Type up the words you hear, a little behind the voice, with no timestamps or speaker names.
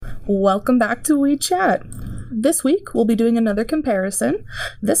Welcome back to We Chat. This week, we'll be doing another comparison.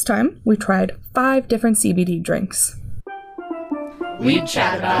 This time, we tried 5 different CBD drinks. We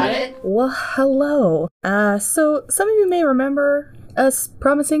chat about it. Well, hello. So some of you may remember us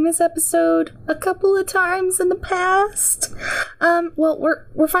promising this episode a couple of times in the past. Well,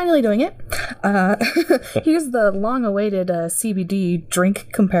 we're finally doing it. Here's the long-awaited CBD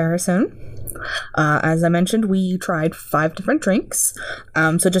drink comparison. As I mentioned, we tried 5 different drinks.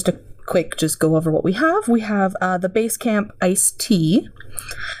 So just a quick, go over what we have. We have the Base Camp iced tea.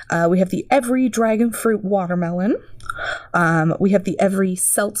 We have the Every Dragon Fruit Watermelon. We have the Every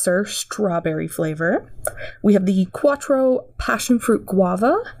Seltzer Strawberry flavor. We have the Quattro Passion Fruit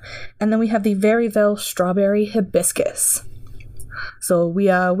Guava. And then we have the Veryville Strawberry Hibiscus. So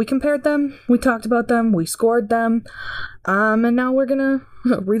we compared them, we talked about them, we scored them, and now we're gonna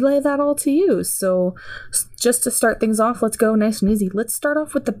relay that all to you. So just to start things off, let's go nice and easy. Let's start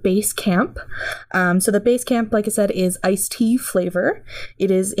off with the Base Camp. So the Base Camp, like I said, is iced tea flavor. It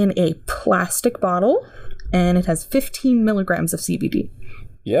is in a plastic bottle, and it has 15 milligrams of CBD.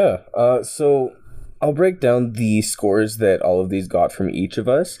 Yeah, so I'll break down the scores that all of these got from each of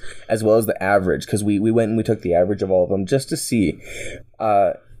us, as well as the average, because we went and we took the average of all of them just to see.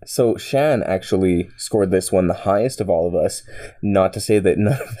 So Shan actually scored this one the highest of all of us, not to say that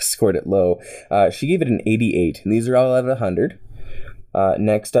none of us scored it low. She gave it an 88, and these are all out of 100.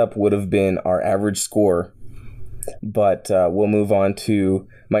 Next up would have been our average score, but we'll move on to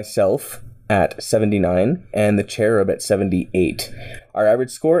myself at 79 and the Cherub at 78. Our average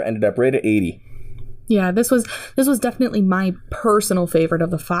score ended up right at 80. Yeah, this was definitely my personal favorite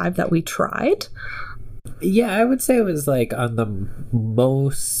of the 5 that we tried. Yeah, I would say it was like on the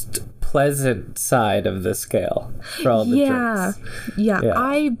most pleasant side of the scale for all the drinks. Yeah,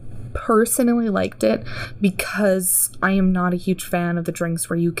 I personally liked it because I am not a huge fan of the drinks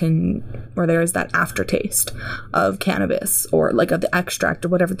where there is that aftertaste of cannabis or like of the extract or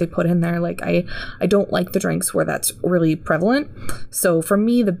whatever they put in there. Like I don't like the drinks where that's really prevalent. So for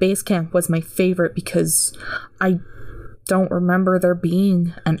me, the Base Camp was my favorite because I don't remember there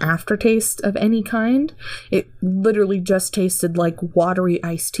being an aftertaste of any kind. It literally just tasted like watery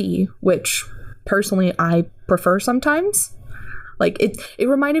iced tea, which personally I prefer sometimes. Like it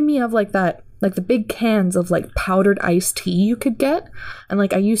reminded me of like that, like the big cans of like powdered iced tea you could get. And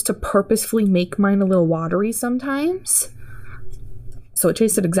like I used to purposefully make mine a little watery sometimes. So it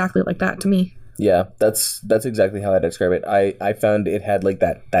tasted exactly like that to me. Yeah, that's exactly how I describe it. I found it had like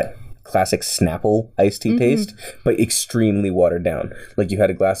that classic Snapple iced tea taste, but extremely watered down. Like you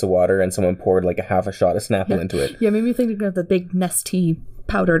had a glass of water and someone poured like a half a shot of Snapple into it. Yeah, made me think of the big Nestea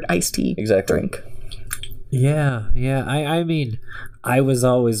powdered iced tea drink. Yeah. I mean, I was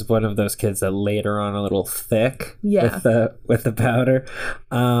always one of those kids that laid her on a little thick with the powder.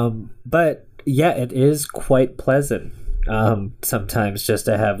 But yeah, it is quite pleasant. Sometimes just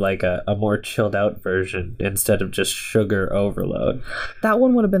to have like a more chilled out version instead of just sugar overload. That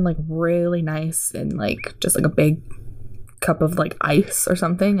one would have been like really nice and like just like a big cup of like ice or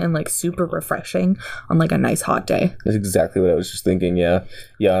something and like super refreshing on like a nice hot day. That's exactly what I was just thinking. Yeah,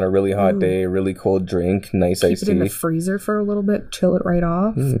 on a really hot day, a really cold drink, nice iced tea. Keep it in the freezer for a little bit, chill it right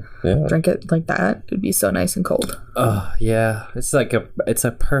off. Drink it like that. It'd be so nice and cold. Oh yeah, it's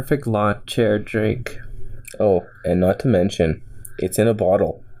a perfect lawn chair drink. Oh, and not to mention, it's in a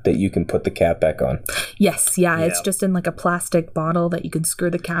bottle that you can put the cap back on. Yes, it's just in like a plastic bottle that you can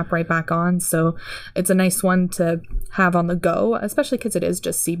screw the cap right back on. So it's a nice one to have on the go, especially because it is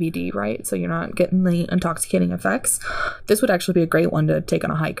just CBD, right? So you're not getting the intoxicating effects. This would actually be a great one to take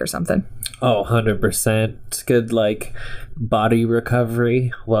on a hike or something. Oh, 100%. It's good like body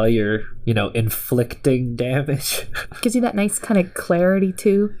recovery while you're, inflicting damage. Gives you that nice kind of clarity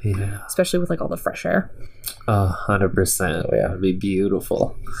too. Yeah. Especially with like all the fresh air. Oh, 100%. Oh, yeah. It'd be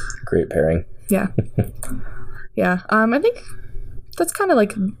beautiful. Great pairing. Yeah. Yeah. I think that's kind of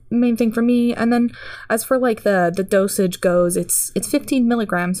like the main thing for me. And then as for like the dosage goes, it's 15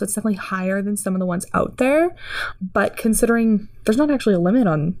 milligrams, so it's definitely higher than some of the ones out there. But considering there's not actually a limit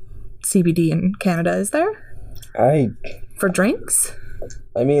on CBD in Canada, is there? For drinks?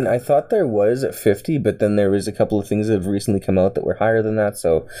 I mean, I thought there was at 50, but then there was a couple of things that have recently come out that were higher than that.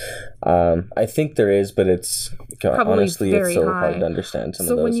 So I think there is, but it's probably honestly it's so high. hard to understand some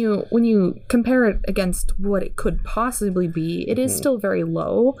so of those. So when you compare it against what it could possibly be, it is still very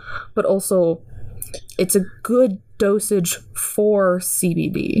low, but also it's a good dosage for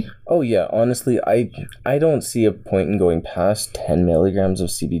CBD. Oh yeah, honestly, I don't see a point in going past 10 milligrams of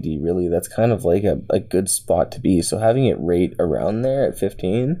CBD. Really, that's kind of like a good spot to be. So having it right around there at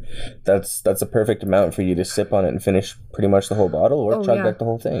 15, that's a perfect amount for you to sip on it and finish pretty much the whole bottle, or chug back the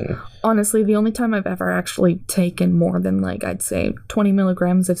whole thing. Honestly, the only time I've ever actually taken more than like I'd say 20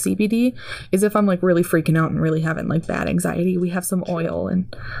 milligrams of CBD is if I'm like really freaking out and really having like bad anxiety. We have some oil,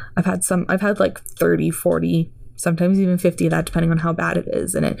 and I've had like 30, 40, sometimes even 50 of that, depending on how bad it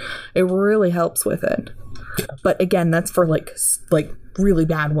is, and it really helps with it. But again, that's for like really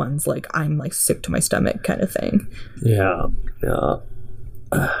bad ones, like I'm like sick to my stomach kind of thing. Yeah.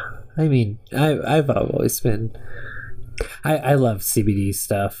 I mean, I've always been. I love CBD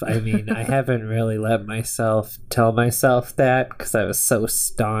stuff. I mean, I haven't really let myself tell myself that because I was so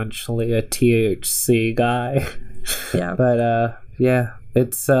staunchly a THC guy. Yeah. But yeah,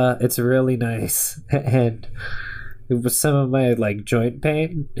 it's really nice, and with some of my like joint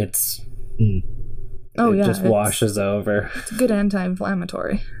pain, it just washes over. It's a good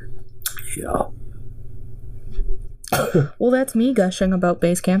anti-inflammatory. Yeah. Well, that's me gushing about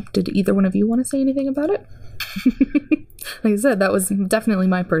Basecamp. Did either one of you want to say anything about it? Like I said, that was definitely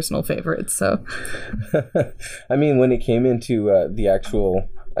my personal favorite. So, I mean, when it came into the actual,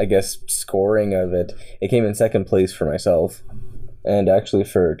 I guess, scoring of it, it came in second place for myself, and actually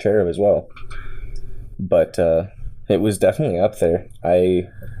for Cherub as well. But it was definitely up there.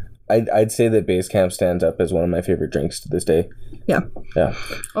 I'd say that Basecamp stands up as one of my favorite drinks to this day. Yeah. Yeah.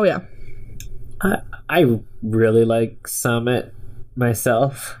 Oh yeah. I really like Summit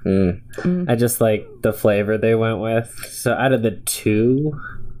myself. I just like the flavor they went with. So out of the two,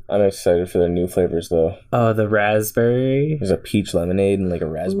 I'm excited for their new flavors though. Oh, the raspberry. There's a peach lemonade and like a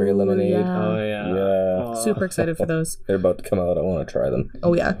raspberry lemonade. Yeah. Oh yeah. Yeah. Super excited for those. They're about to come out. I want to try them.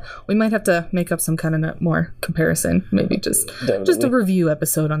 Oh yeah. We might have to make up some kind of more comparison. Maybe just a review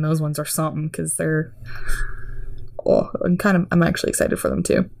episode on those ones or something, because they're I'm actually excited for them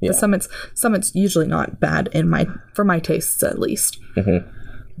too. Yeah. The Summit's usually not bad for my tastes at least. Mm-hmm.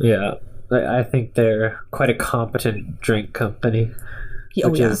 Yeah. I think they're quite a competent drink company.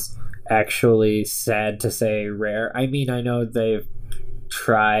 Which is actually sad to say rare. I mean, I know they've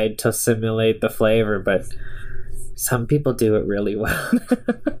tried to simulate the flavor, but some people do it really well.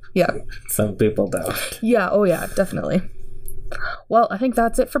 Yeah. Some people don't. Yeah, oh yeah, definitely. Well, I think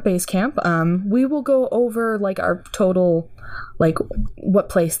that's it for Basecamp. We will go over like our total, like what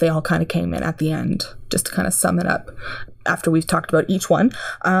place they all kind of came in at the end, just to kind of sum it up after we've talked about each one.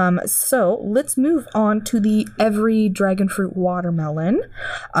 So let's move on to the Every Dragon Fruit Watermelon.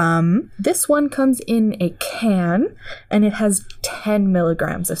 This one comes in a can, and it has 10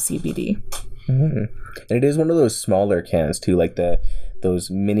 milligrams of CBD. And it is one of those smaller cans too, like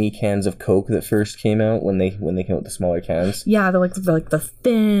those mini cans of Coke that first came out when they came out with the smaller cans. Yeah, they're like the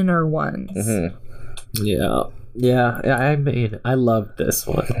thinner ones. Mm-hmm. Yeah. I mean, I love this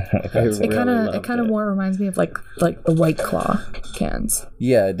one. It kind of more reminds me of like the White Claw cans.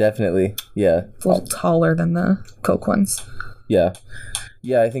 Yeah, definitely. Yeah, it's a little taller than the Coke ones. Yeah.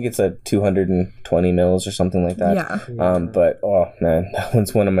 Yeah, I think it's a 220 mils or something like that. Yeah. But oh man, that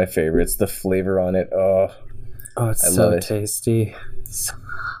one's one of my favorites. The flavor on it, it's so tasty.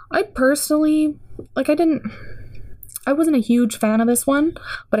 I personally, I wasn't a huge fan of this one,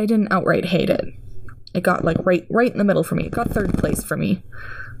 but I didn't outright hate it. It got like right in the middle for me. It got third place for me.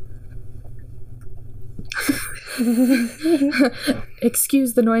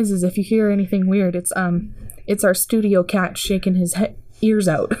 Excuse the noises if you hear anything weird. It's our studio cat shaking his ears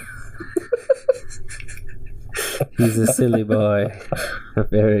out. He's a silly boy. A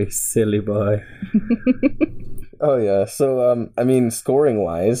very silly boy. Oh yeah. So I mean, scoring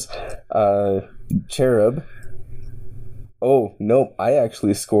wise, Cherub. Oh nope! I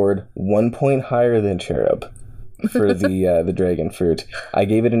actually scored 1 point higher than Cherub for the dragon fruit. I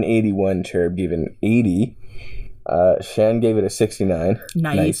gave it an 81. Cherub gave it an 80. Shan gave it a 69.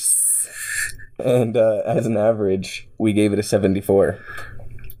 Nice. And as an average, we gave it a 74.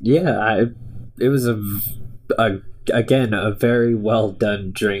 Yeah, it was again a very well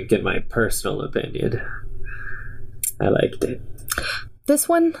done drink in my personal opinion. I liked it. This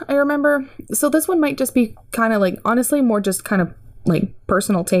one, I remember, so this one might just be kind of like, honestly, more just kind of like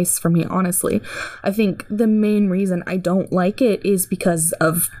personal tastes for me, honestly. I think the main reason I don't like it is because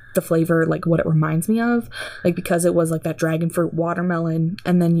of the flavor, like what it reminds me of, like because it was like that dragon fruit watermelon,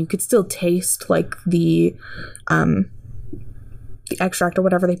 and then you could still taste like the extract or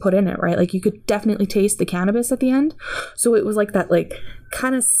whatever they put in it, right? Like you could definitely taste the cannabis at the end. So it was like that like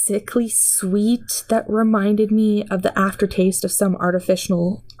kind of sickly sweet that reminded me of the aftertaste of some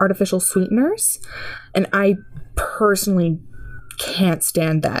artificial sweeteners. And I personally can't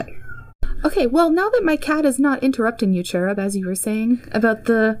stand that. Okay, well, now that my cat is not interrupting you, Cherub, as you were saying about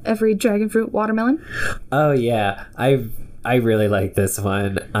the every dragon fruit watermelon. Oh yeah, I really like this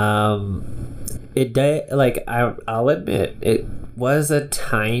one. I'll admit it was a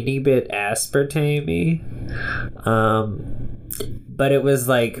tiny bit aspartame-y, but it was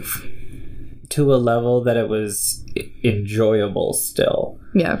like to a level that it was enjoyable still.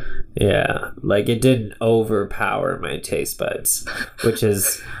 Yeah, like it didn't overpower my taste buds, which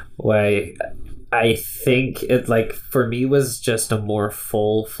is why I think it, like, for me was just a more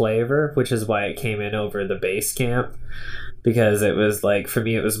full flavor, which is why it came in over the base camp, because it was like, for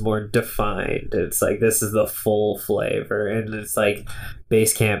me it was more defined. It's like, this is the full flavor, and it's like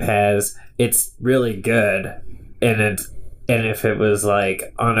base camp it's really good, and if it was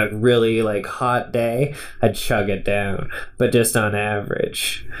like on a really like hot day, I'd chug it down, but just on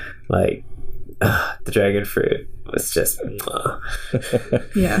average, like the dragon fruit was just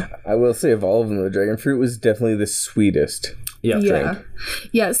yeah. I will say, of all of them, the dragon fruit was definitely the sweetest. Yeah.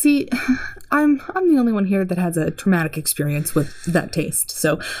 See, I'm the only one here that has a traumatic experience with that taste,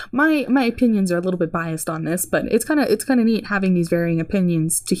 so my opinions are a little bit biased on this, but it's kind of neat having these varying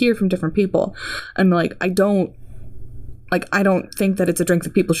opinions to hear from different people. And like, I don't think that it's a drink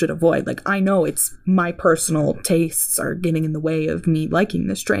that people should avoid. Like, I know it's my personal tastes are getting in the way of me liking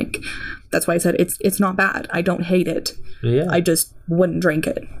this drink. That's why I said it's not bad. I don't hate it. Yeah. I just wouldn't drink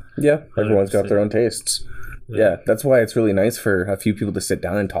it. Yeah, everyone's got their own tastes. Yeah, that's why it's really nice for a few people to sit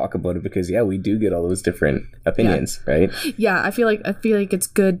down and talk about it, because we do get all those different opinions, right? Yeah, I feel like it's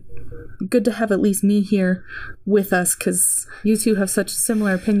good to have at least me here with us, because you two have such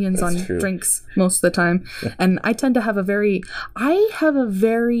similar opinions on drinks most of the time, and I tend to have a very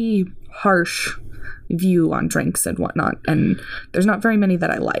harsh view on drinks and whatnot, and there's not very many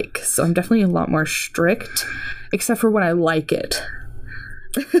that I like, so I'm definitely a lot more strict, except for when I like it.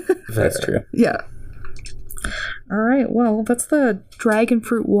 That's true. Yeah. All right, well, that's the dragon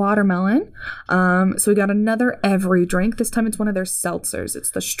fruit watermelon. So we got another every drink. This time it's one of their seltzers.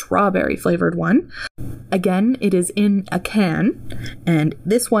 It's the strawberry flavored one. Again, it is in a can, and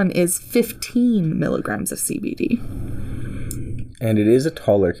this one is 15 milligrams of CBD. And it is a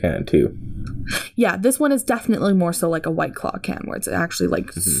taller can too. Yeah, this one is definitely more so like a White Claw can, where it's actually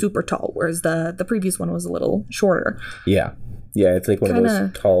like super tall, whereas the previous one was a little shorter. Yeah, it's like one of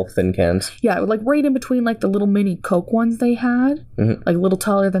those tall, thin cans. Yeah, like right in between like the little mini Coke ones they had. Like a little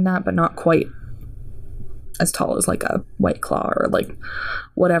taller than that, but not quite as tall as like a White Claw or like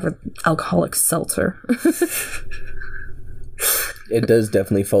whatever alcoholic seltzer. It does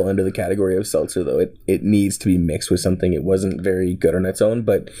definitely fall into the category of seltzer, though. It needs to be mixed with something. It wasn't very good on its own,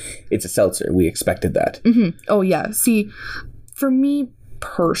 but it's a seltzer. We expected that. Oh, yeah. See, for me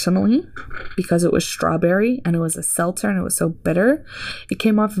personally, because it was strawberry and it was a seltzer and it was so bitter, it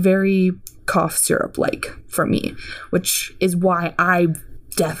came off very cough syrup-like for me, which is why I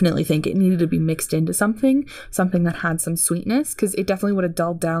definitely think it needed to be mixed into something that had some sweetness, because it definitely would have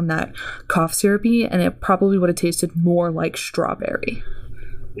dulled down that cough syrupy, and it probably would have tasted more like strawberry.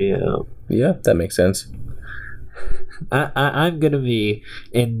 Yeah, that makes sense. I'm gonna be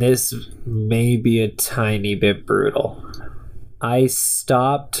in this, maybe a tiny bit brutal. I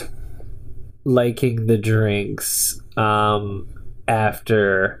stopped liking the drinks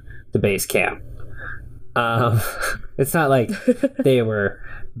after the base camp. It's not like they were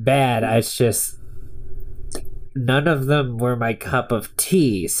bad. It's just none of them were my cup of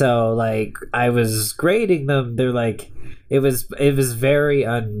tea. So like, I was grading them. They're like, it was very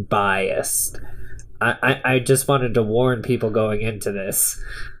unbiased. I just wanted to warn people going into this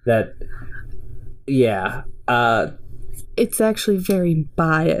that it's actually very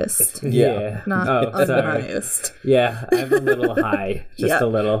biased. Yeah. Not unbiased. Sorry. Yeah, I'm a little high. Just a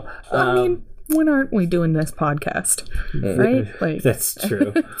little. I mean, when aren't we doing this podcast? Right? Like, that's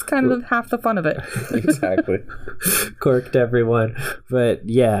true. It's kind of half the fun of it. Exactly. Corked everyone. But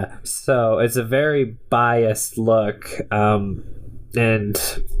yeah, so it's a very biased look. And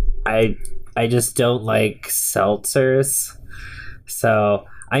I just don't like seltzers. So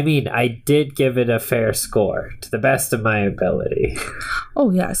I mean, I did give it a fair score to the best of my ability.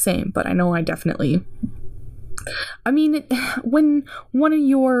 Oh, yeah, same. But I know I definitely... I mean, when one of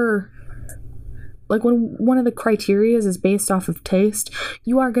your... Like, when one of the criterias is based off of taste,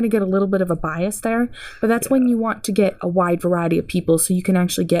 you are going to get a little bit of a bias there. But that's when you want to get a wide variety of people, so you can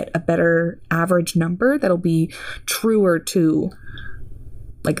actually get a better average number that'll be truer to,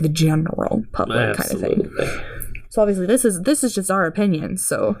 like, the general public kind of thing. So obviously this is just our opinion.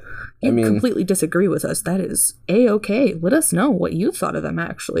 So you completely disagree with us. That is A-okay. Let us know what you thought of them,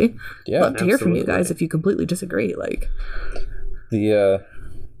 actually. Yeah, love to hear from you guys if you completely disagree. Like the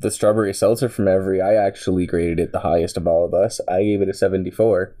strawberry seltzer from Every, I actually graded it the highest of all of us. I gave it a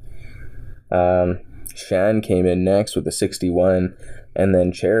 74. Shan came in next with a 61, and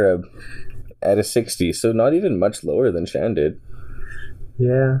then Cherub at a 60. So not even much lower than Shan did.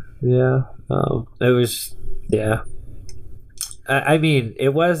 Yeah. It was, yeah. I mean,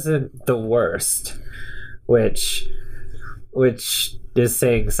 it wasn't the worst, which is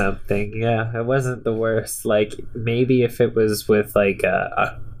saying something. Yeah, it wasn't the worst. Like, maybe if it was with, like,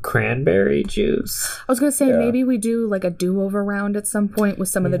 a cranberry juice. I was gonna say maybe we do like a do-over round at some point with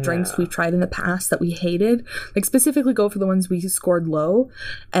some of the drinks we've tried in the past that we hated, like specifically go for the ones we scored low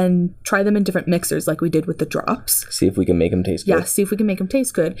and try them in different mixers like we did with the drops. See if we can make them taste good. See if we can make them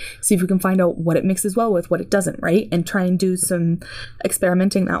taste good, see if we can find out what it mixes well with, what it doesn't, right? And try and do some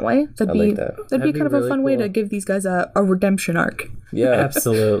experimenting that way. That'd be kind of a fun way to give these guys a redemption arc. Yeah,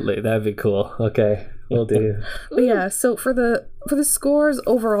 absolutely, that'd be cool. Okay, will do. But yeah, so for the scores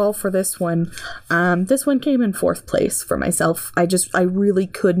overall for this one came in 4th place for myself. I really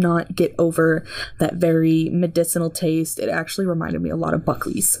could not get over that very medicinal taste. It actually reminded me a lot of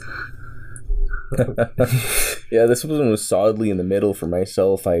Buckley's. Yeah, this one was solidly in the middle for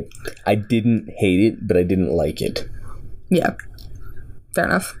myself. I didn't hate it, but I didn't like it. Yeah, fair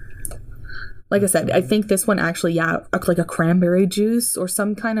enough. Like I said, I think this one actually, like a cranberry juice or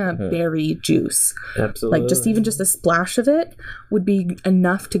some kind of berry juice. Absolutely. Like just a splash of it would be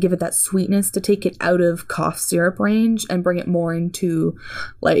enough to give it that sweetness, to take it out of cough syrup range and bring it more into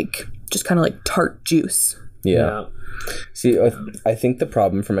like just kind of like tart juice. Yeah. See, I think the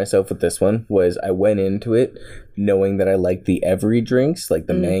problem for myself with this one was I went into it knowing that I liked the Every drinks, like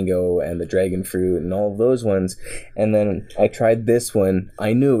the mango and the dragon fruit and all of those ones. And then I tried this one.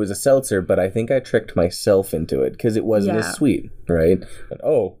 I knew it was a seltzer, but I think I tricked myself into it because it wasn't as sweet, right?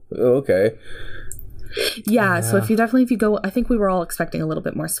 Oh, okay. Yeah, so if you go, I think we were all expecting a little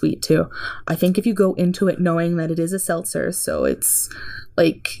bit more sweet too. I think if you go into it knowing that it is a seltzer, so it's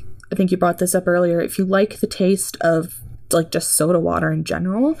like, I think you brought this up earlier, if you like the taste of like just soda water in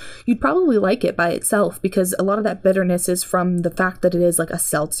general, you'd probably like it by itself, because a lot of that bitterness is from the fact that it is like a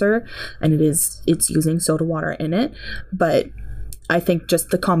seltzer and it's using soda water in it. But I think just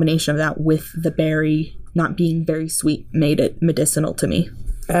the combination of that with the berry not being very sweet made it medicinal to me.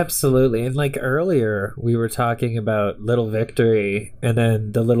 Absolutely. And like earlier we were talking about Little Victory, and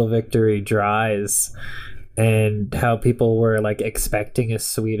then the Little Victory dries, and how people were like expecting a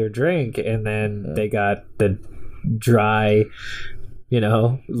sweeter drink, and then they got the dry,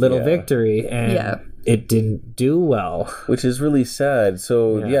 Little Victory, and it didn't do well, which is really sad.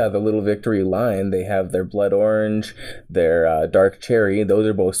 So the Little Victory line, they have their blood orange, their dark cherry, those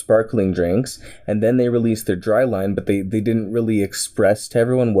are both sparkling drinks, and then they released their dry line, but they didn't really express to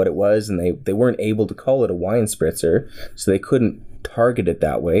everyone what it was, and they weren't able to call it a wine spritzer, so they couldn't target it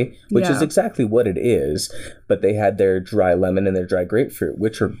that way, which is exactly what it is. But they had their dry lemon and their dry grapefruit,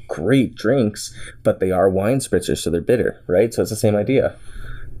 which are great drinks, but they are wine spritzers, so they're bitter, right? So it's the same idea.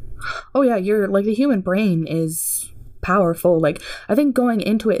 Oh yeah, you're like, the human brain is powerful. Like, I think going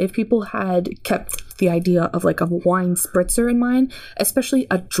into it, if people had kept the idea of like a wine spritzer in mind, especially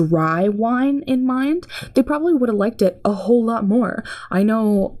a dry wine in mind, they probably would have liked it a whole lot more. I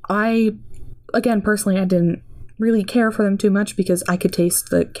know again, personally, I didn't really care for them too much because I could taste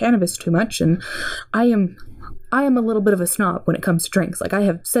the cannabis too much, and I am a little bit of a snob when it comes to drinks. Like, I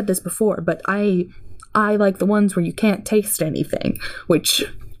have said this before, but I like the ones where you can't taste anything, which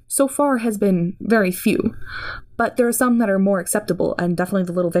so far has been very few. But there are some that are more acceptable, and definitely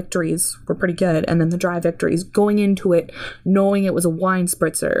the Little Victories were pretty good, and then the Dry Victories, going into it knowing it was a wine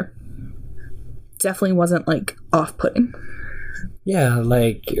spritzer, definitely wasn't like off-putting. Yeah,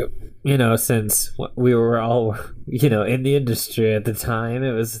 like, since we were all, in the industry at the time,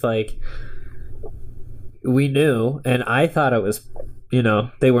 it was like, we knew, and I thought it was,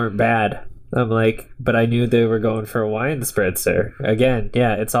 they weren't bad. I'm like, but I knew they were going for a wine spritzer. Again,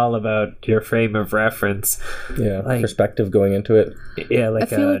 it's all about your frame of reference. Yeah, like, perspective going into it. Yeah,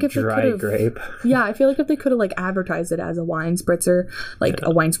 like a dry grape. Yeah, I feel like if they could have like advertised it as a wine spritzer, like a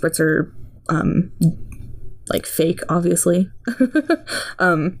wine spritzer, like fake, obviously,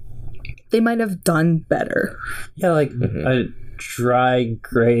 they might have done better. Yeah, like a dry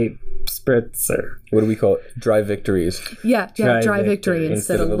grape spritzer. What do we call it? Dry victories. Yeah, dry victory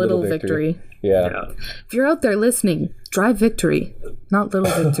instead of Little Victory. Yeah. If you're out there listening, Dry Victory, not Little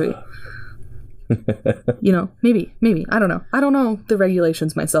Victory. Maybe. I don't know. I don't know the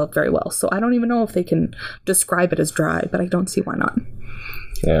regulations myself very well, so I don't even know if they can describe it as dry, but I don't see why not.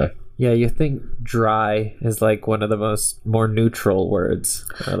 Yeah. Yeah, you think dry is like one of the more neutral words.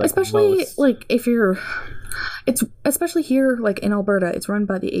 Especially if you're... It's especially here, like in Alberta, it's run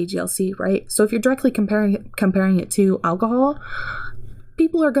by the AGLC, right? So if you're directly comparing it to alcohol,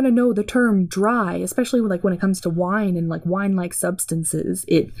 people are going to know the term dry, especially when it comes to wine and like wine-like substances.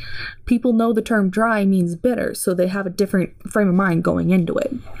 People know the term dry means bitter, so they have a different frame of mind going into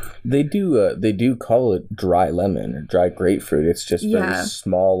it. They do call it dry lemon or dry grapefruit. It's just very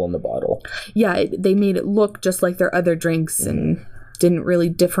small on the bottle. Yeah, they made it look just like their other drinks and didn't really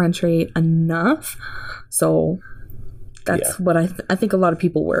differentiate enough. So that's what I think a lot of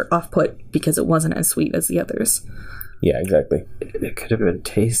people were off-put because it wasn't as sweet as the others. Yeah, exactly. It could have been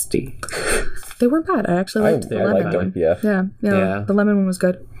tasty. They weren't bad. I actually liked the lemon one. Yeah. The lemon one was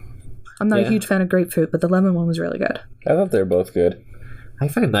good. I'm not a huge fan of grapefruit, but the lemon one was really good. I thought they were both good. I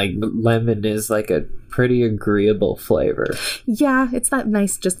find like lemon is like a pretty agreeable flavor. Yeah, it's that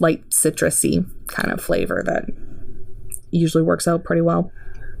nice, just light citrusy kind of flavor that usually works out pretty well.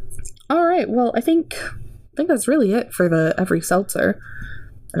 All right, well, I think that's really it for the every seltzer.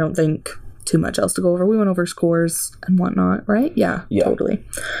 I don't think too much else to go over. We went over scores and whatnot, right? Yeah. Totally.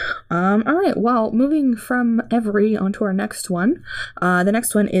 All right, well, moving from every onto our next one. The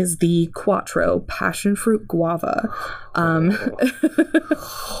next one is the Quattro Passion Fruit Guava.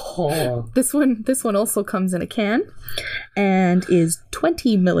 This one also comes in a can and is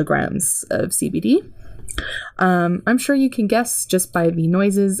 20 milligrams of CBD. I'm sure you can guess just by the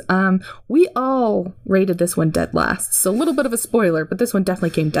noises. We all rated this one dead last, so a little bit of a spoiler, but this one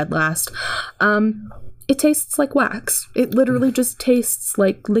definitely came dead last. It tastes like wax. It literally just tastes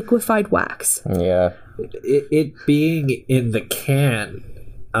like liquefied wax. Yeah. It being in the can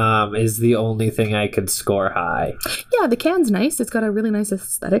is the only thing I could score high. Yeah, the can's nice. It's got a really nice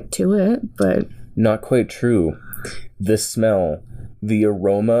aesthetic to it, but... Not quite true. The smell... The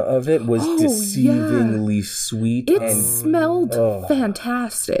aroma of it was deceivingly sweet. It smelled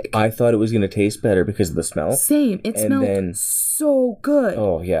fantastic. I thought it was going to taste better because of the smell. Same. It smelled so good.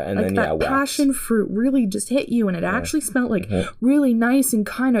 Oh, yeah. And then, that passion fruit really just hit you, and it actually smelled like really nice and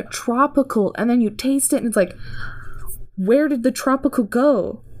kind of tropical. And then you taste it, and it's like, where did the tropical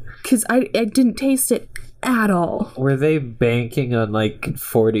go? Because I didn't taste it at all. Were they banking on like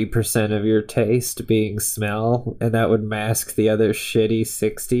 40% of your taste being smell, and that would mask the other shitty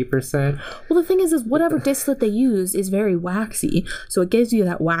 60%? Well, the thing is whatever distillate they use is very waxy, so it gives you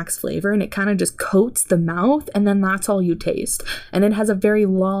that wax flavor, and it kind of just coats the mouth, and then that's all you taste. And it has a very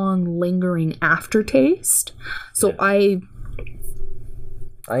long, lingering aftertaste. So I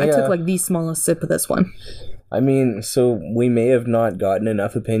took like the smallest sip of this one. I mean, so we may have not gotten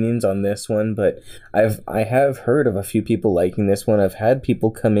enough opinions on this one, but I have heard of a few people liking this one. I've had people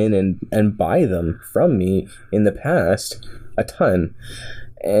come in and buy them from me in the past, a ton.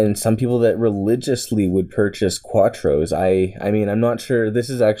 And some people that religiously would purchase Quattros. I mean, I'm not sure. This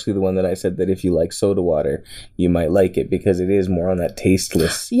is actually the one that I said that if you like soda water, you might like it because it is more on that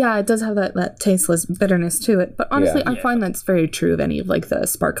tasteless. Yeah, it does have that tasteless bitterness to it. But honestly, I find that's very true of any of like the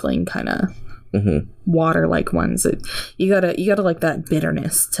sparkling kind of water like ones. You gotta like that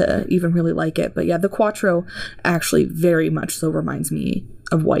bitterness to even really like it. But yeah, the Quattro actually very much so reminds me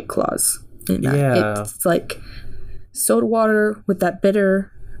of White Claws. It's like soda water with that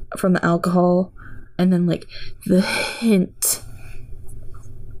bitter from the alcohol, and then like the hint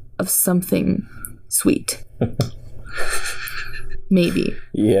of something sweet. Maybe.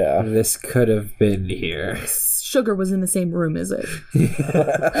 Yeah. This could have been here. Sugar was in the same room as it.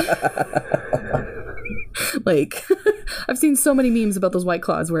 Like, I've seen so many memes about those White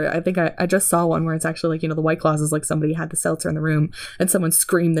Claws where I think I just saw one where it's actually like, the White Claws is like somebody had the seltzer in the room and someone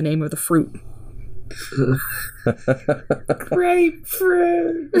screamed the name of the fruit.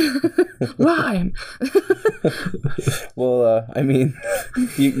 Grapefruit. Lime. Well, I mean,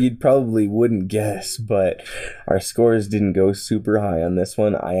 you probably wouldn't guess, but our scores didn't go super high on this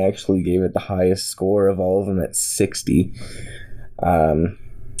one. I actually gave it the highest score of all of them at 60.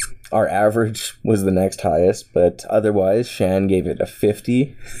 Our average was the next highest, but otherwise, Shan gave it a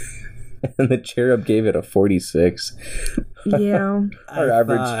 50, and the Cherub gave it a 46. Yeah. Our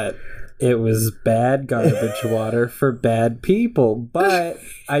average... It was bad garbage water for bad people, but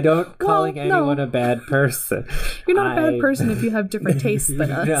I don't calling anyone a bad person. You're not a bad person if you have different tastes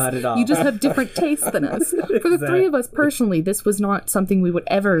than us. Not at all. You just have different tastes than us. For the three of us personally, this was not something we would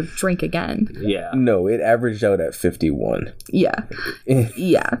ever drink again. Yeah. No, it averaged out at 51. Yeah.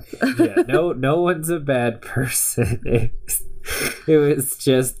 Yeah. Yeah. No one's a bad person. it was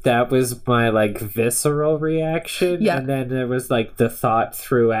just, that was my like visceral reaction. Yeah. And then there was like the thought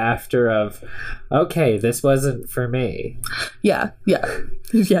through after of, okay, this wasn't for me. Yeah.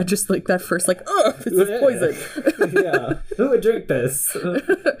 Just like that first, like, oh, this is poison. Yeah. Who would drink this?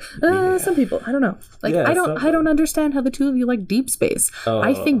 Some people, I don't know. Like, Yeah, I don't understand how the two of you like Deep Space.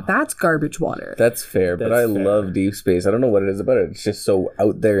 I think that's garbage water. That's fair, but I love Deep Space. I don't know what it is about it. It's just so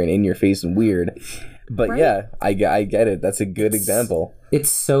out there and in your face and weird. But right? yeah, I get it. That's a good example.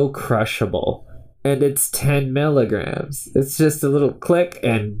 It's so crushable. And it's 10 milligrams. It's just a little click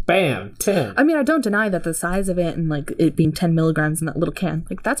and bam, 10. I mean, I don't deny that the size of it and like it being 10 milligrams in that little can,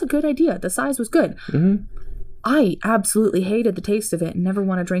 like that's a good idea. The size was good. Mm-hmm. I absolutely hated the taste of it and never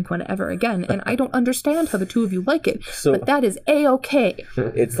want to drink one ever again. And I don't understand how the two of you like it. But that is A-okay.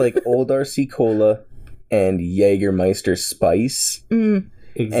 It's like Old RC Cola and Jägermeister Spice.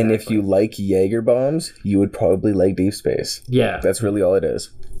 Exactly. And if you like Jaeger bombs, you would probably like Deep Space. Yeah. That's really all it is.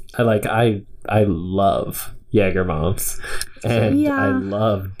 I love Jaeger bombs. And Yeah. I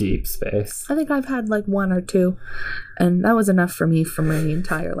love Deep Space. I think I've had like one or two, and that was enough for me for my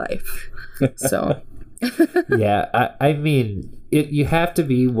entire life. So... Yeah, I mean, you have to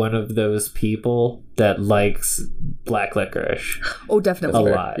be one of those people that likes black licorice Oh,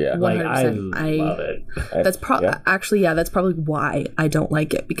 definitely. a lot. Yeah. Like, I 100%. love it. That's actually, yeah, that's probably why I don't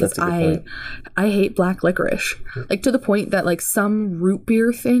like it, because That's a good I hate black licorice, like to the point that like some root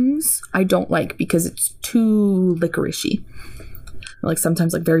beer things I don't like because it's too licoricey. Like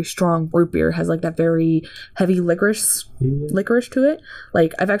sometimes like very strong root beer has like that very heavy licorice to it.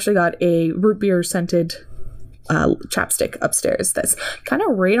 Like I've actually got a root beer scented chapstick upstairs that's kind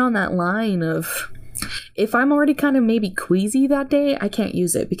of right on that line of, if I'm already kind of maybe queasy that day, I can't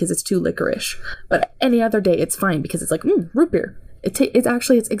use it because it's too licorice. But any other day it's fine because it's like root beer. It's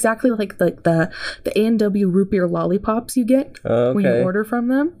exactly like the A&W root beer lollipops you get when you order from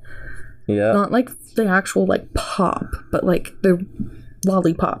them. Yeah. Not like the actual like pop, but like the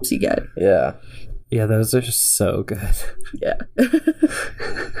lollipops you get. Yeah. Yeah, those are so good. Yeah.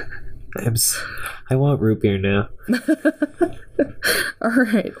 I want root beer now. All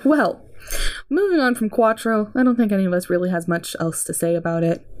right. Well, moving on from Quattro, I don't think any of us really has much else to say about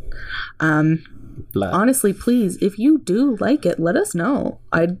it. Honestly, please, if you do like it, let us know.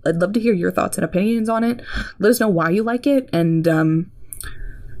 I'd love to hear your thoughts and opinions on it. Let us know why you like it, and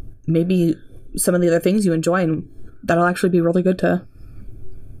maybe some of the other things you enjoy, and that'll actually be really good to...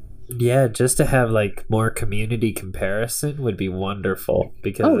 Yeah, just to have like more community comparison would be wonderful,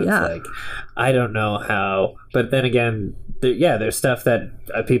 because like, I don't know how, but then again, there's stuff that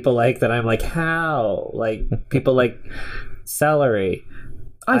people like that I'm like, how? Like, people like celery.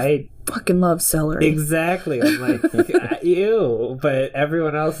 I fucking love celery. Exactly. I'm like, ew, but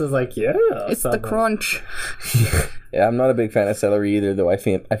everyone else is like, yeah. It's the crunch. Yeah, I'm not a big fan of celery either, though. I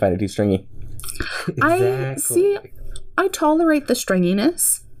find it too stringy. Exactly. I tolerate the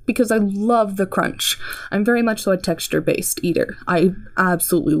stringiness because I love the crunch. I'm very much so a texture-based eater. I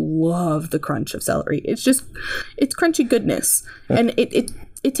absolutely love the crunch of celery. It's crunchy goodness, and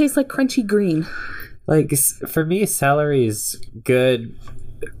it tastes like crunchy green. Like, for me, celery is good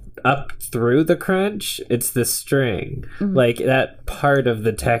up through the crunch. It's the string. Mm-hmm. Like, that part of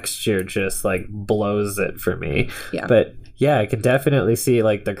the texture just like blows it for me. Yeah. But yeah, I can definitely see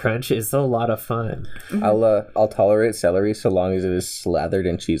like the crunch is a lot of fun. Mm-hmm. I'll tolerate celery so long as it is slathered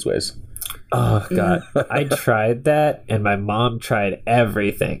in Cheese Whiz. Oh god, I tried that, and my mom tried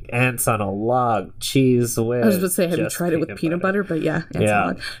everything. Ants on a log, Cheese Whiz. I was about to say, have you tried it with peanut butter? But yeah, ants on a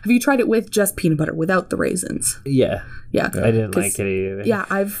log. Have you tried it with just peanut butter without the raisins? Yeah. I didn't like it either. Yeah,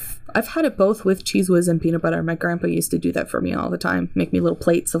 I've had it both with Cheese Whiz and peanut butter. My grandpa used to do that for me all the time, make me little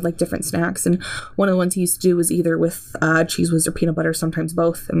plates of like different snacks, and one of the ones he used to do was either with Cheese Whiz or peanut butter, sometimes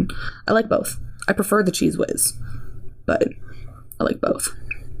both, and I like both. I prefer the Cheese Whiz, but I like both.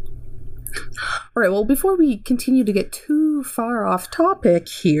 All right, well, before we continue to get too far off topic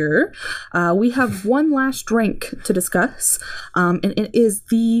here, we have one last drink to discuss, and it is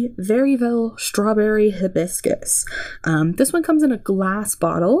the Veryville Strawberry Hibiscus. This one comes in a glass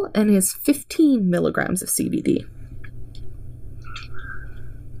bottle and is 15 milligrams of CBD.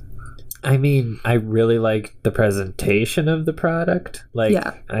 I mean, I really liked the presentation of the product. Like,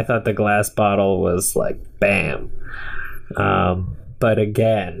 I thought the glass bottle was like, bam. But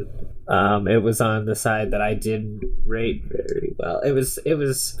again... it was on the side that I didn't rate very well. It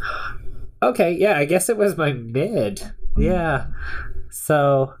was okay. Yeah, I guess it was my mid. Yeah.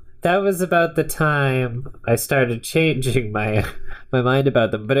 So that was about the time I started changing my mind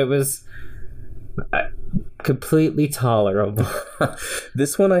about them, but it was completely tolerable.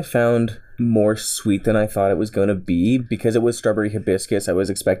 This one I found more sweet than I thought it was going to be. Because it was strawberry hibiscus, I was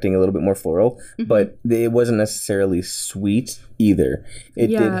expecting a little bit more floral, but it wasn't necessarily sweet either. It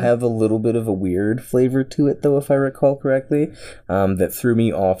did have a little bit of a weird flavor to it, though, if I recall correctly, that threw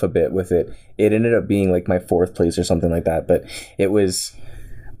me off a bit with it. It ended up being like my 4th place or something like that, but it was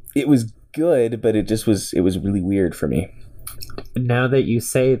good, but it was really weird for me. Now that you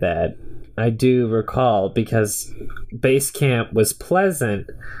say that, I do recall, because Base Camp was pleasant,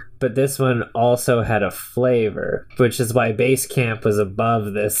 but this one also had a flavor, which is why Base Camp was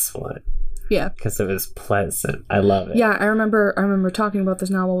above this one. Yeah. Because it was pleasant. I love it. Yeah, I remember talking about this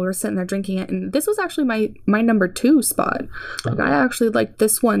now while we were sitting there drinking it, and this was actually my number 2 spot. Like, I actually liked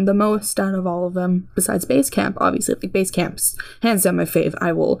this one the most out of all of them, besides Base Camp, obviously. Like, Base Camp's hands down my fave.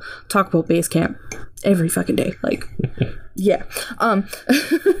 I will talk about Base Camp every fucking day. Like, yeah.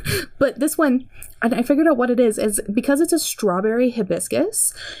 But this one, and I figured out what it is because it's a strawberry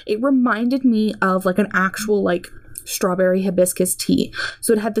hibiscus, it reminded me of like an actual like strawberry hibiscus tea.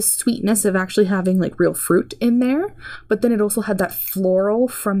 So it had the sweetness of actually having like real fruit in there, but then it also had that floral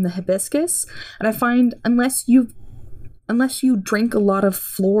from the hibiscus. And I find unless you drink a lot of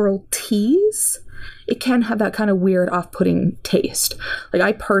floral teas, it can have that kind of weird off-putting taste. Like,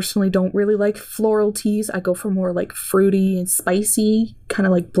 I personally don't really like floral teas. I go for more like fruity and spicy kind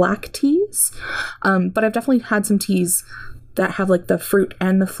of like black teas. But I've definitely had some teas that have like the fruit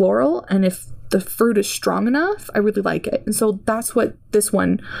and the floral, and if the fruit is strong enough, I really like it. And so that's what this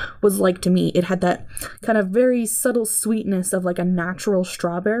one was like to me. It had that kind of very subtle sweetness of like a natural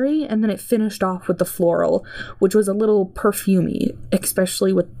strawberry, and then it finished off with the floral, which was a little perfumey,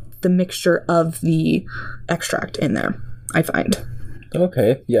 especially with the mixture of the extract in there, I find.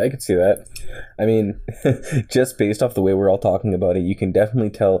 Okay, yeah, I could see that. I mean, just based off the way we're all talking about it, you can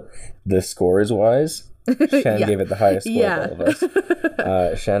definitely tell the scores-wise, Shan gave it the highest score of all of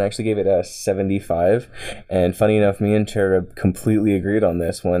us. Shan actually gave it a 75, and funny enough, me and Cherub completely agreed on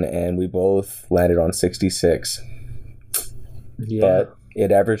this one, and we both landed on 66. Yeah. But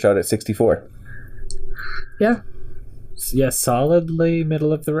it averaged out at 64. Yeah. Yeah, solidly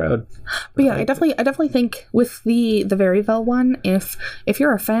middle of the road. But yeah, I definitely think with the Veryvel one, if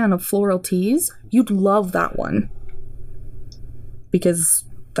you're a fan of floral teas, you'd love that one, because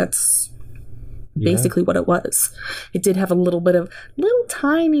that's basically what it was. It did have a little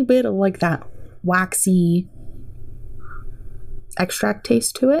tiny bit of like that waxy extract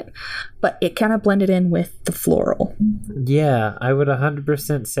taste to it, but it kind of blended in with the floral. Yeah, I would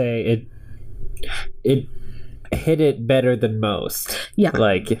 100% say it hit it better than most. Yeah.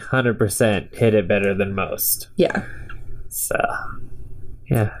 Like 100% hit it better than most. Yeah. So,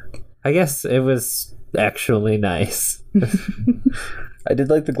 yeah. I guess it was actually nice. I did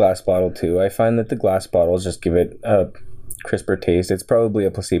like the glass bottle too. I find that the glass bottles just give it a crisper taste. It's probably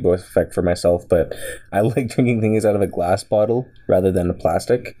a placebo effect for myself, but I like drinking things out of a glass bottle rather than a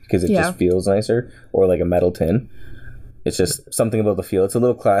plastic because it just feels nicer, or like a metal tin. It's just something about the feel. It's a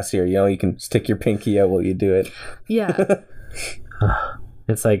little classier, you know, you can stick your pinky out while you do it. Yeah.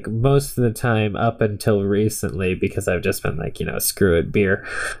 It's like most of the time up until recently, because I've just been like, screw it, beer.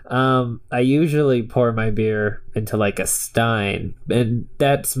 I usually pour my beer into like a stein, and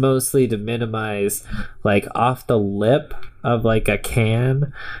that's mostly to minimize like off the lip of like a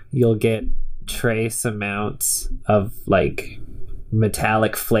can, you'll get trace amounts of like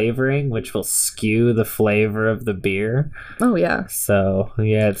metallic flavoring, which will skew the flavor of the beer. Oh yeah. So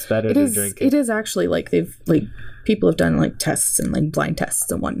yeah, it's better to drink it. It is actually like people have done like tests and like blind tests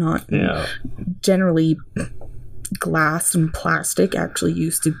and whatnot. Yeah. Generally, glass and plastic actually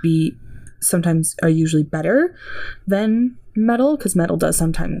are usually better than metal, because metal does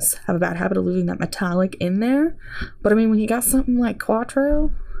sometimes have a bad habit of leaving that metallic in there. But I mean, when you got something like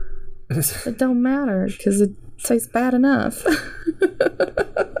Quattro, it don't matter because it tastes bad enough.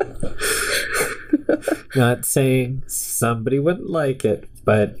 Not saying somebody wouldn't like it,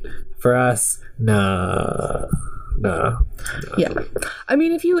 but for us, no. Yeah. I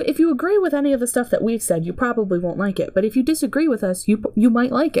mean, if you agree with any of the stuff that we've said, you probably won't like it. But if you disagree with us, you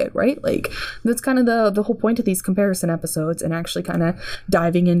might like it, right? Like, that's kind of the whole point of these comparison episodes, and actually kind of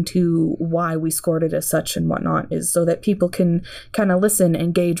diving into why we scored it as such and whatnot, is so that people can kind of listen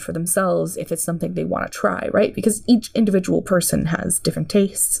and gauge for themselves if it's something they want to try, right? Because each individual person has different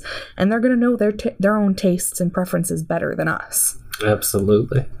tastes, and they're going to know their own tastes and preferences better than us.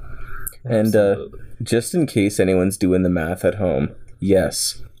 Absolutely. And just in case anyone's doing the math at home,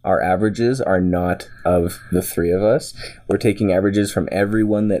 yes, our averages are not of the three of us. We're taking averages from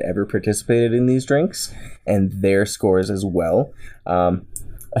everyone that ever participated in these drinks and their scores as well.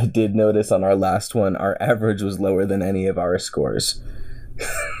 I did notice on our last one, our average was lower than any of our scores.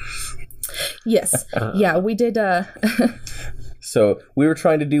 Yes. Yeah, we did. So we were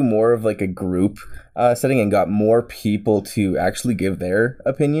trying to do more of like a group setting and got more people to actually give their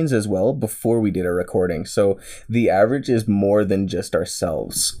opinions as well before we did a recording. So the average is more than just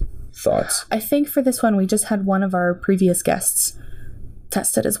ourselves' thoughts. I think for this one, we just had one of our previous guests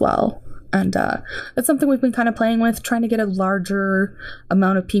test it as well. And that's something we've been kind of playing with, trying to get a larger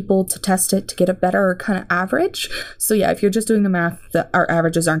amount of people to test it to get a better kind of average. So yeah, if you're just doing the math, our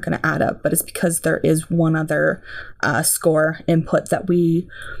averages aren't going to add up, but it's because there is one other score input that we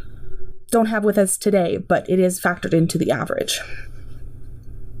don't have with us today, but it is factored into the average.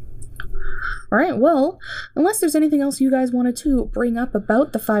 All right, well, unless there's anything else you guys wanted to bring up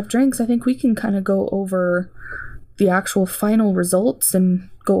about the 5 drinks, I think we can kind of go over the actual final results and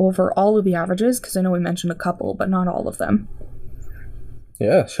go over all of the averages, because I know we mentioned a couple, but not all of them.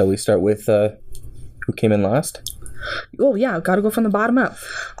 Yeah, shall we start with who came in last? Oh yeah, gotta go from the bottom up.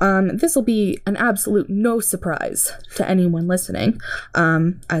 This will be an absolute no surprise to anyone listening,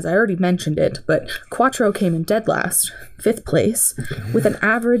 as I already mentioned it, but Quattro came in dead last, 5th place, with an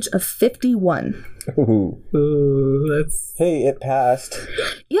average of 51. Ooh, That's... Hey, it passed.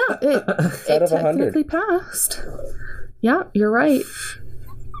 Yeah, it out of 100. technically passed. Yeah, you're right.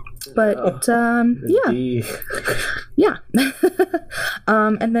 But, yeah.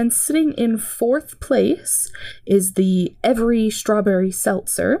 And then sitting in 4th place is the Every Strawberry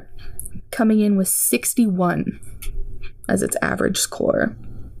Seltzer, coming in with 61 as its average score.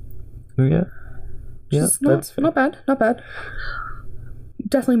 Yeah. Yeah, Not bad.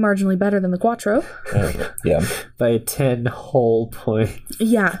 Definitely marginally better than the Quattro. Yeah. By 10 whole points.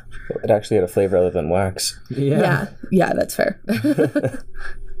 Yeah. It actually had a flavor other than wax. Yeah, that's fair.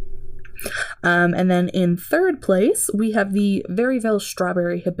 And then in 3rd place, we have the Veryville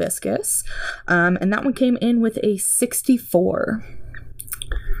Strawberry Hibiscus. And that one came in with a 64.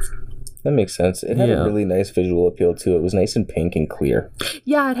 That makes sense. It had a really nice visual appeal too. It was nice and pink and clear.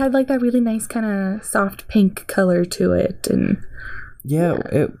 Yeah, it had like that really nice kind of soft pink color to it. And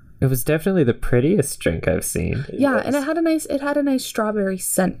it was definitely the prettiest drink I've seen. And it had a nice strawberry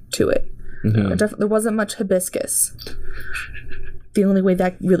scent to it. Mm-hmm. There wasn't much hibiscus. The only way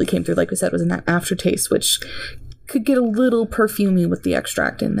that really came through, like we said, was in that aftertaste, which could get a little perfumey with the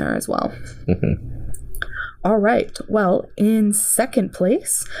extract in there as well. Mm-hmm. All right. Well, in 2nd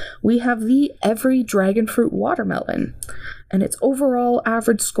place, we have the Every Dragon Fruit Watermelon, and its overall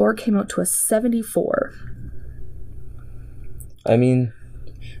average score came out to a 74. I mean,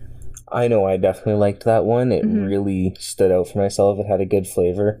 I know I definitely liked that one. It really stood out for myself. It had a good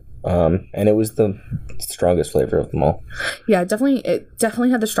flavor. And it was the strongest flavor of them all. Yeah, it definitely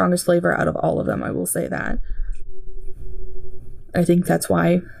had the strongest flavor out of all of them, I will say that. I think that's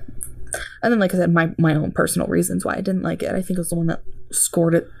why. And then, like I said, my own personal reasons why I didn't like it. I think it was the one that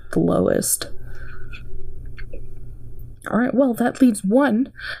scored it the lowest. All right, well, that leaves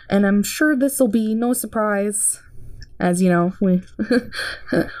one, and I'm sure this will be no surprise. As you know,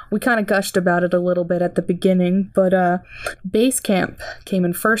 we kind of gushed about it a little bit at the beginning, but Base Camp came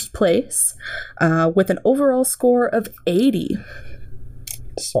in 1st place with an overall score of 80.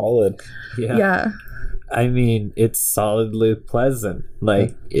 Solid. Yeah. I mean, it's solidly pleasant.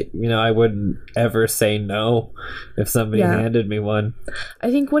 Like, I wouldn't ever say no if somebody handed me one. I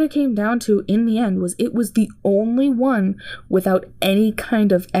think what it came down to in the end was it was the only one without any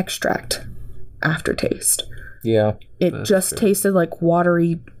kind of extract aftertaste. Yeah. It just tasted like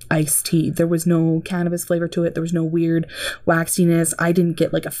watery iced tea. There was no cannabis flavor to it. There was no weird waxiness. I didn't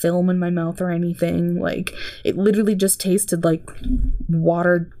get like a film in my mouth or anything. Like, it literally just tasted like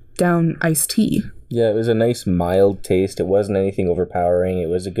watered down iced tea. Yeah, it was a nice mild taste. It wasn't anything overpowering. It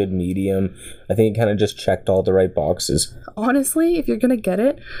was a good medium. I think it kind of just checked all the right boxes. Honestly, if you're going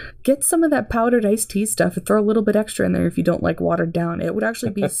to get some of that powdered iced tea stuff and throw a little bit extra in there if you don't like watered down. It would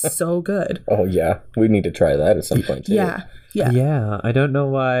actually be so good. Oh, yeah. We need to try that at some point, too. Yeah. Yeah, I don't know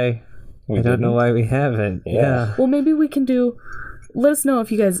why. We haven't. Yeah. Well, maybe we can do... Let us know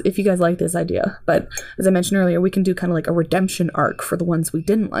if you guys like this idea. But as I mentioned earlier, we can do kind of like a redemption arc for the ones we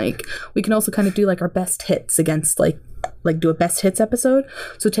didn't like. We can also kind of do like our best hits against like do a best hits episode.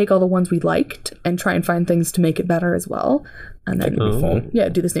 So take all the ones we liked and try and find things to make it better as well. And then that could be fun. Yeah,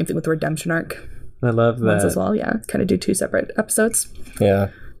 do the same thing with the redemption arc. I love that as well. Yeah, kind of do 2 separate episodes.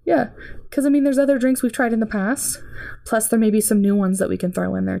 Yeah. Yeah, because I mean, there's other drinks we've tried in the past. Plus, there may be some new ones that we can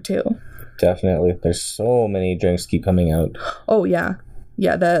throw in there too. Definitely. There's so many drinks keep coming out. Oh, yeah.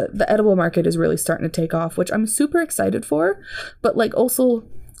 Yeah, the edible market is really starting to take off, which I'm super excited for. But, like, also,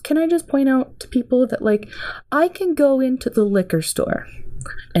 can I just point out to people that, like, I can go into the liquor store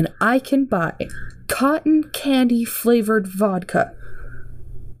and I can buy cotton candy flavored vodka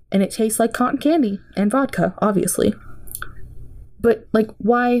and it tastes like cotton candy and vodka, obviously. But like,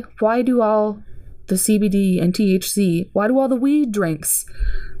 why do all the CBD and THC, why do all the weed drinks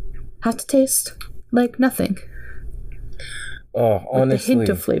have to taste like nothing? Oh, honestly, the hint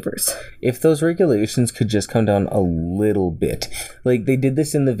of flavors. If those regulations could just come down a little bit, like they did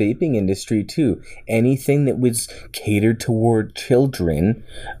this in the vaping industry too. Anything that was catered toward children,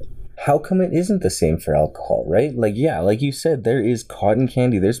 how come it isn't the same for alcohol, right? Like, yeah, like you said, there is cotton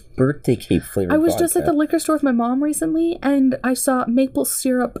candy, there's birthday cake flavored. I was just at the liquor store with my mom recently, and I saw maple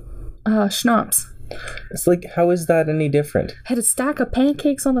syrup schnapps. It's like, how is that any different? Had a stack of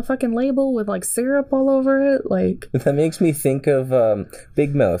pancakes on the fucking label with like syrup all over it. Like, that makes me think of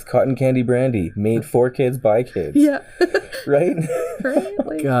Big Mouth cotton candy brandy, made for kids by kids. Yeah. Right? Right?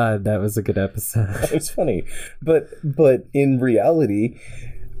 Like, God, that was a good episode. It's funny, but in reality,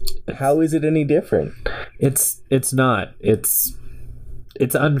 how is it any different? It's not.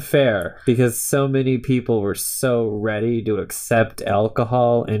 It's unfair because so many people were so ready to accept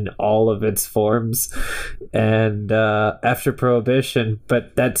alcohol in all of its forms, and after Prohibition,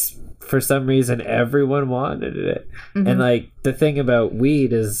 but that's, for some reason, everyone wanted it. Mm-hmm. And like, the thing about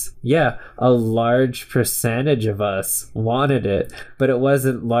weed is, yeah, a large percentage of us wanted it, but it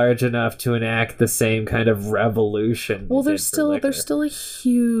wasn't large enough to enact the same kind of revolution. Well, there's still a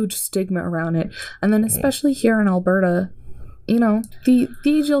huge stigma around it, and then especially here in Alberta, you know, the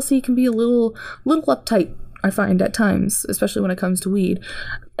AGLC can be a little uptight, I find, at times, especially when it comes to weed,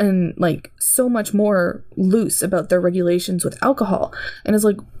 and like so much more loose about their regulations with alcohol. And it's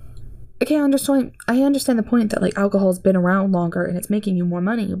like, okay, I understand the point that like alcohol's been around longer and it's making you more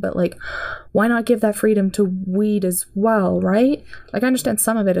money, but like, why not give that freedom to weed as well, right? Like, I understand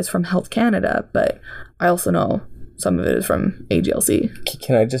some of it is from Health Canada, but I also know some of it is from AGLC.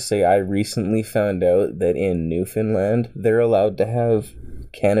 Can I just say, I recently found out that in Newfoundland, they're allowed to have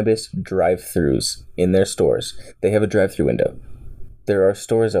cannabis drive-thrus in their stores. They have a drive-through window. There are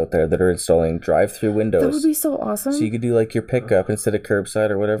stores out there that are installing drive-through windows. That would be so awesome. So you could do like your pickup instead of curbside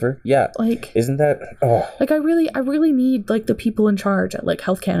or whatever. Yeah. Like, isn't that... Oh. Like, I really need like the people in charge at like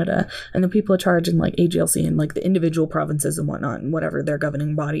Health Canada and the people in charge in like AGLC and like the individual provinces and whatnot and whatever their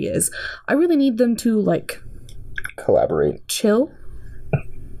governing body is. I really need them to like... collaborate, chill,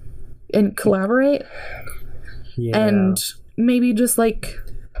 and collaborate. Yeah. And maybe just like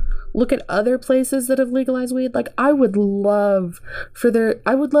look at other places that have legalized weed. Like, I really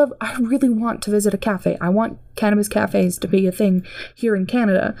want to visit a cafe. I want cannabis cafes to be a thing here in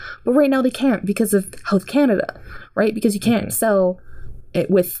Canada, but right now they can't because of Health Canada, right? Because you can't sell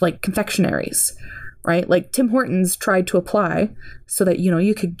it with like confectionaries, right? Like, Tim Hortons tried to apply so that, you know,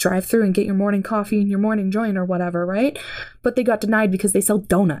 you could drive through and get your morning coffee and your morning joint or whatever, right? But they got denied because they sell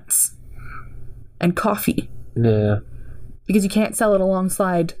donuts and coffee. Yeah. Because you can't sell it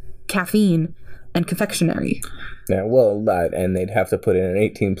alongside caffeine and confectionery. Yeah, well, that, and they'd have to put in an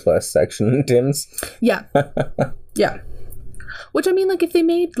 18 plus section, Tim's. Yeah. Yeah. Which, I mean, like, if they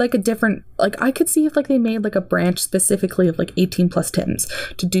made, like, a different... Like, I could see if, like, they made, like, a branch specifically of, like, 18 plus Tims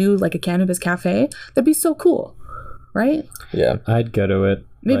to do, like, a cannabis cafe. That'd be so cool. Right? Yeah. I'd go to it.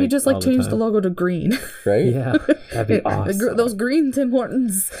 Maybe just, like, change the logo to green. Right? Yeah. That'd be awesome. Those green Tim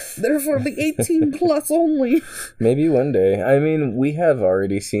Hortons. They're for the 18 plus only. Maybe one day. I mean, we have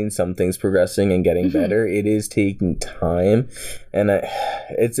already seen some things progressing and getting better. It is taking time. And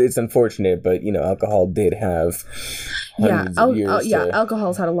it's unfortunate, but, you know, alcohol did have hundreds of years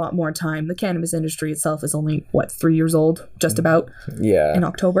alcohol's had a lot more time. The cannabis industry itself is only, 3 years old? Just about? Yeah. In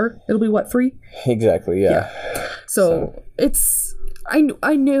October? It'll be, 3? Exactly, yeah. So it's...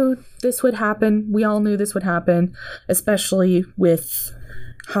 I knew this would happen. We all knew this would happen, especially with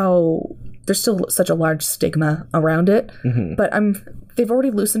how there's still such a large stigma around it. Mm-hmm. But they've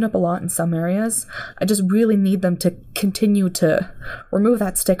already loosened up a lot in some areas. I just really need them to continue to remove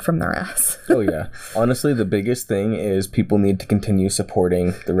that stick from their ass. Oh, yeah. Honestly, the biggest thing is people need to continue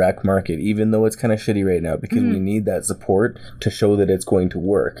supporting the rec market, even though it's kind of shitty right now, because we need that support to show that it's going to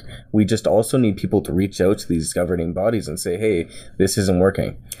work. We just also need people to reach out to these governing bodies and say, hey, this isn't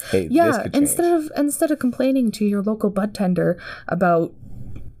working. Hey, this could change. Instead of complaining to your local bud tender about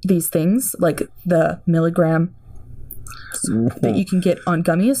these things, like the milligram that you can get on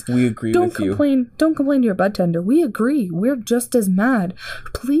gummies. We agree with you. Don't complain to your bud tender. We agree. We're just as mad.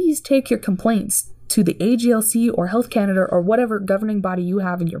 Please take your complaints to the AGLC or Health Canada or whatever governing body you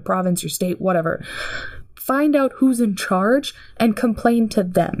have in your province, your state, whatever. Find out who's in charge and complain to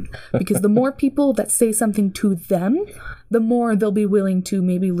them. Because the more people that say something to them, the more they'll be willing to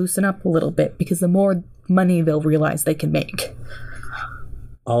maybe loosen up a little bit, because the more money they'll realize they can make.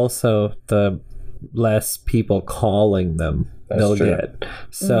 Also, the less people calling them they'll true. get.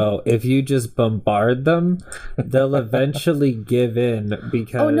 So if you just bombard them, they'll eventually give in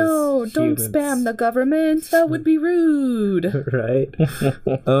because Oh no, don't humans- spam the government. That would be rude. Right?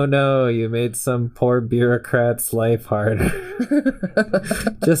 Oh no, you made some poor bureaucrat's life harder.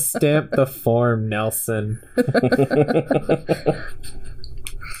 Just stamp the form, Nelson.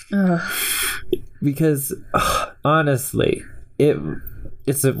 Because honestly, it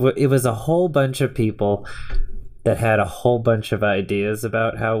was a whole bunch of people that had a whole bunch of ideas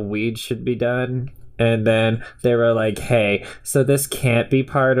about how weed should be done. And then they were like, hey, so this can't be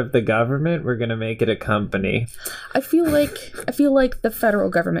part of the government. We're going to make it a company. I feel like the federal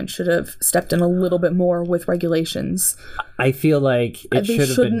government should have stepped in a little bit more with regulations. I feel like They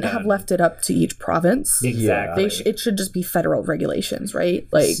shouldn't have left it up to each province. Exactly. It should just be federal regulations, right?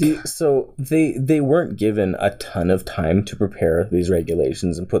 Like, See, so they weren't given a ton of time to prepare these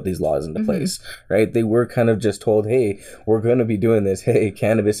regulations and put these laws into place, right? They were kind of just told, hey, we're going to be doing this. Hey,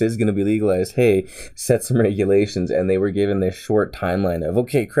 cannabis is going to be legalized. Hey, set some regulations. And they were given this short timeline of,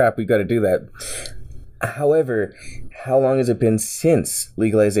 okay, crap, we got to do that. However, how long has it been since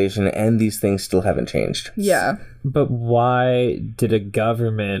legalization and these things still haven't changed? yeah. But why did a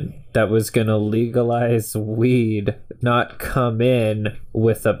government that was going to legalize weed not come in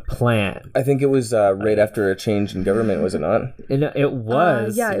with a plan? I think it was right after a change in government, was it not? And it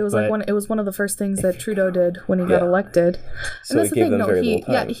was. It was but it was one of the first things that Trudeau did when he got elected. So it gave them very little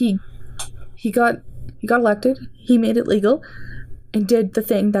time. He got elected. He made it legal and did the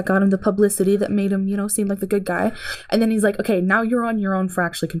thing that got him the publicity that made him, seem like the good guy. And then he's like, okay, now you're on your own for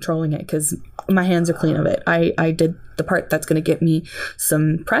actually controlling it because my hands are clean of it. I did the part that's going to get me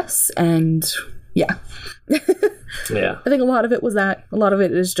some press. And yeah. Yeah. I think a lot of it was that. A lot of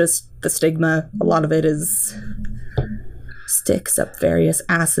it is just the stigma. A lot of it is sticks up various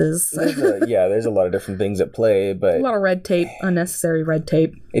asses. There's a lot of different things at play, but A lot of red tape, unnecessary red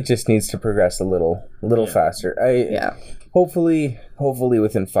tape. it just needs to progress a little faster. Yeah. Hopefully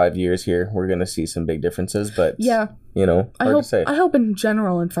within 5 years here, we're going to see some big differences, but Yeah. hard to say. I hope in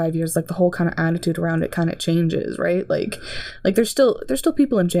general in 5 years, like the whole kind of attitude around it kind of changes, right? Like there's still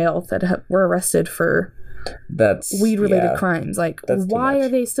people in jail that were arrested for That's weed related crimes. Like, That's too why much. are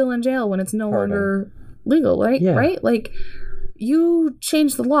they still in jail when it's no longer legal, right? Yeah. Right? Like, you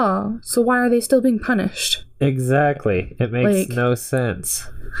changed the law, so why are they still being punished? Exactly. It makes Like- no sense.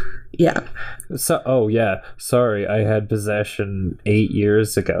 Yeah. So, sorry, I had possession 8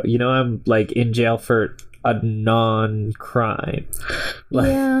 years ago. I'm like in jail for a non-crime.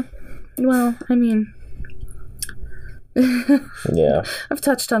 Yeah. Well, I mean, Yeah. I've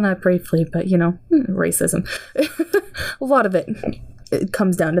touched on that briefly, but racism. A lot of it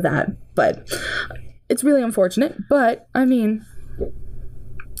comes down to that, but it's really unfortunate. But I mean,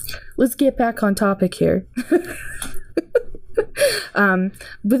 let's get back on topic here. But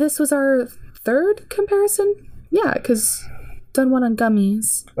this was our third comparison. Yeah, because done one on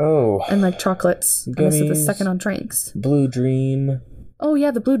gummies Oh, and like chocolates. And this is the Gummies. second on drinks. Blue Dream. Oh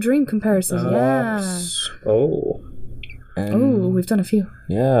yeah, the Blue Dream comparison. Yeah. Oh. Oh, we've done a few.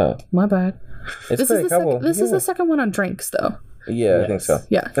 Yeah. My bad. It's This been is a the couple. this is the second one on drinks though. Yeah, I think so.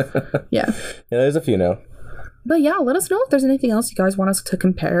 Yeah. Yeah. Yeah, there's a few now. But yeah, let us know if there's anything else you guys want us to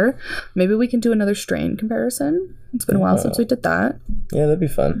compare. Maybe we can do another strain comparison. It's been a while since we did that. Yeah, that'd be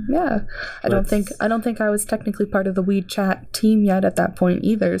fun. Yeah. I don't think I was technically part of the Weed Chat team yet at that point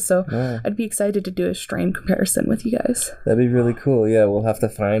either. So I'd be excited to do a strain comparison with you guys. That'd be really cool. Yeah, we'll have to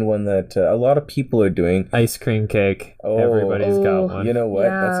find one that a lot of people are doing. Ice cream cake. Oh. Everybody's got one. You know what?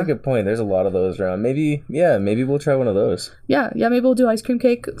 Yeah. That's a good point. There's a lot of those around. Maybe we'll try one of those. Yeah, maybe we'll do ice cream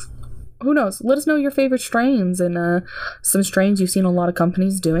cake. Who knows? Let us know your favorite strains and some strains you've seen a lot of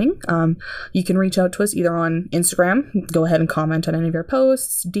companies doing. You can reach out to us either on Instagram. Go ahead and comment on any of your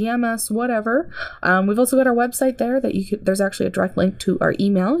posts, DM us, whatever. We've also got our website there that there's actually a direct link to our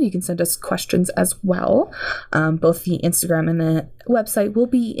email. You can send us questions as well. Both the Instagram and the website will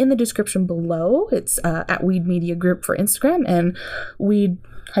be in the description below. It's at Weed Media Group for Instagram and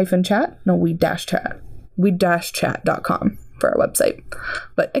weed-chat.com for our website.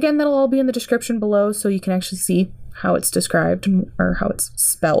 But again, that'll all be in the description below so you can actually see how it's described or how it's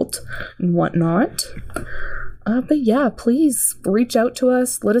spelt and whatnot. But yeah, please reach out to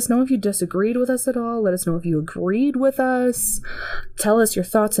us. Let us know if you disagreed with us at all. Let us know if you agreed with us. Tell us your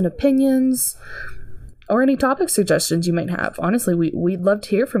thoughts and opinions or any topic suggestions you might have. Honestly, we'd love to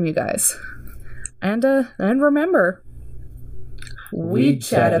hear from you guys. And remember, we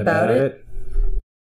chat about it